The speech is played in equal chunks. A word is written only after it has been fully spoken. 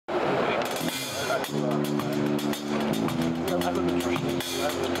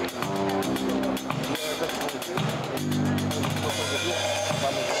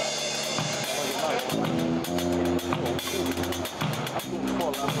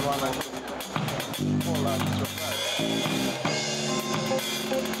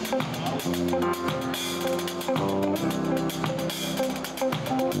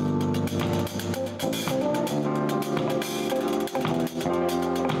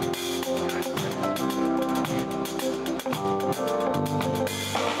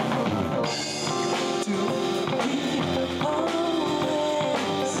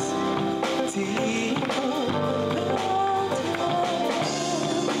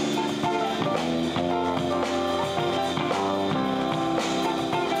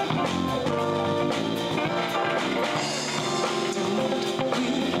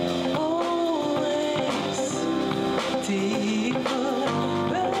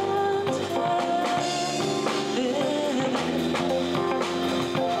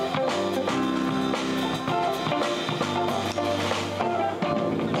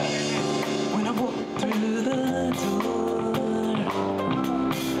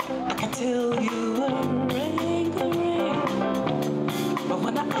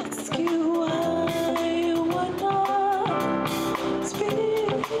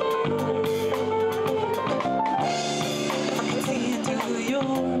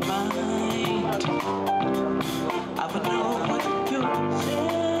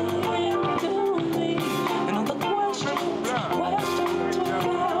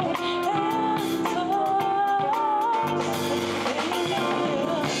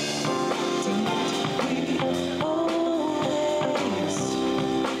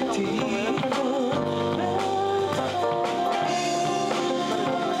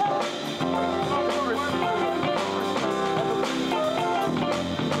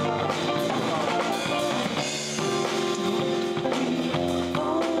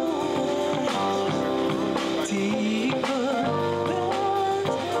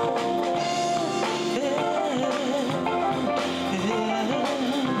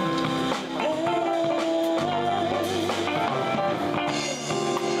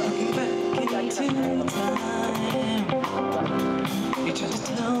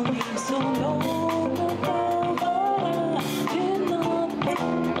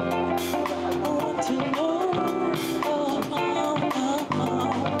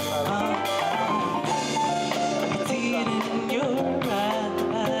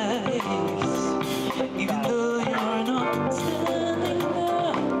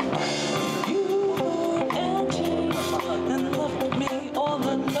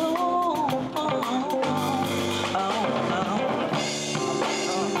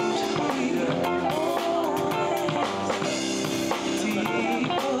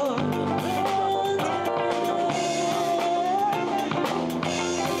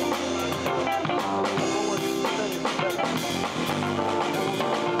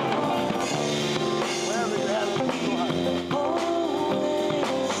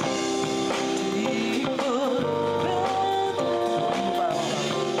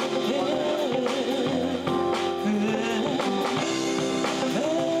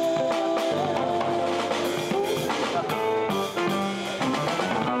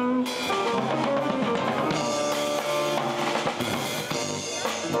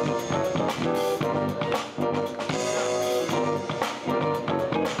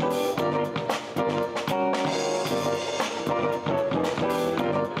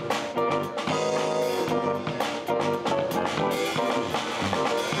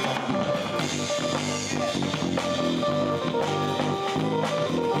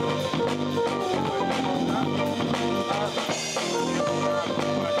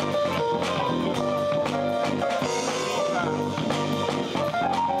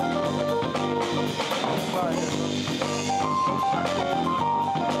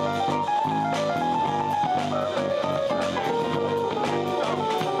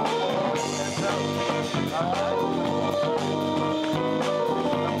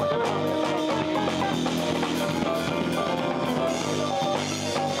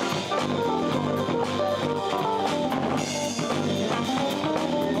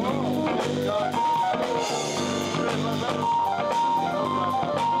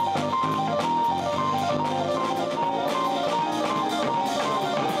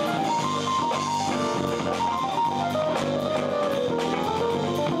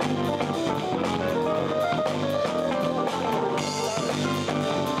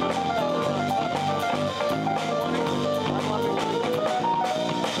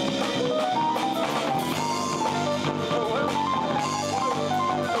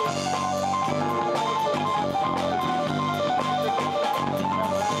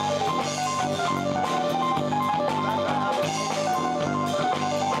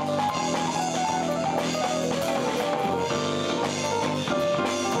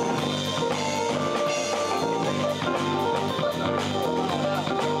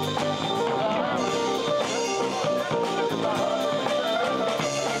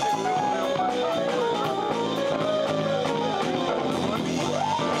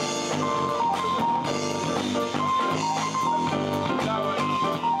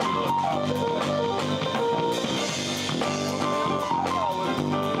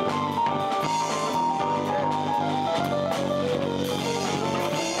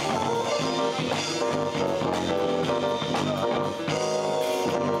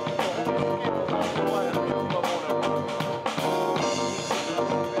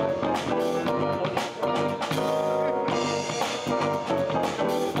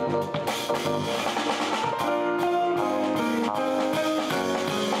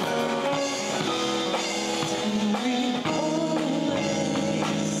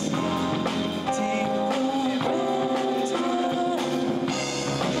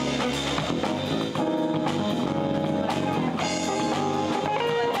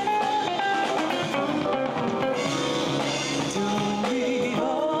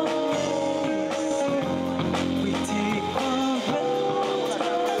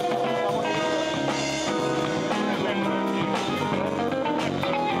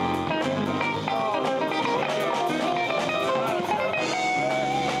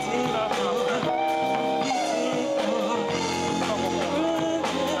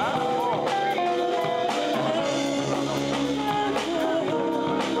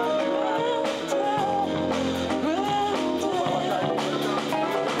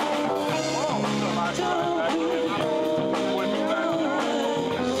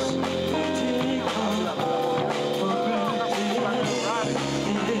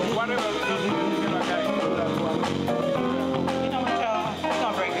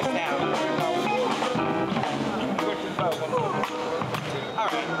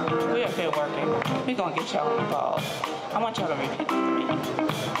We up here working. We gonna get y'all involved. I want y'all to repeat after me.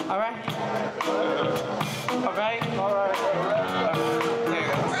 All right? All right? All right. There it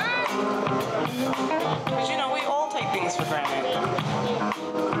goes. Because you know, we all take things for granted.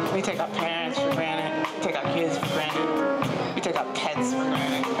 We take our parents for granted. We take our kids for granted. We take our pets for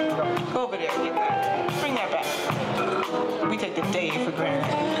granted. Go over there, get that. Bring that back. We take the day for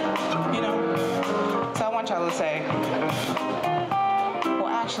granted. You know? So I want y'all to say, well,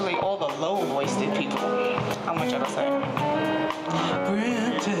 actually, all the low-voiced people, I want y'all to say,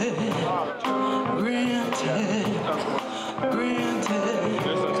 granted, granted, granted,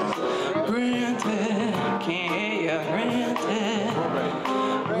 granted, can't hear ya, granted,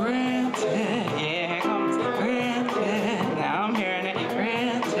 granted, yeah, here comes granted, now I'm hearing it,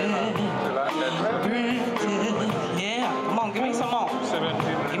 granted, granted, yeah, come on, give me some more,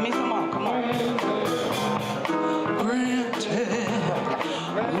 give me some more, come on, granted,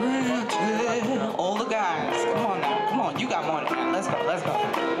 granted, all the guys, come on now, come on, you got more than that, let's go,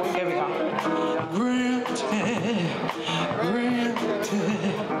 here we go, granted, granted,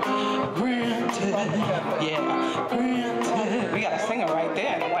 granted, yeah, granted, we got a singer right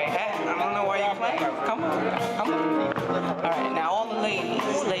there in the white hat, I don't know why you're playing, come on, alright, now all the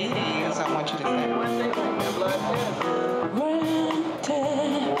ladies, I want you to say, granted,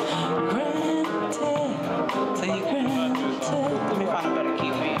 granted, say granted, let me find a better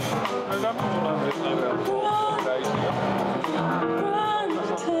key for you, granted,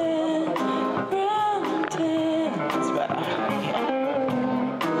 granted, it's better, yeah.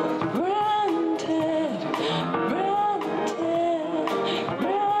 Granted, granted,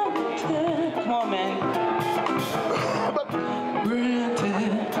 granted, come on man, granted,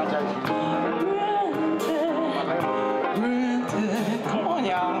 granted, come on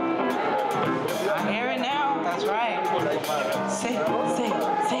y'all, I hear it now, that's right, say, granted,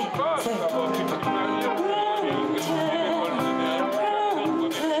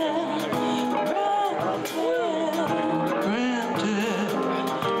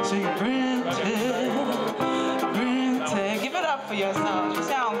 give it up for yourself, you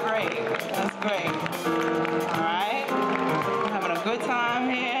sound great, that's great.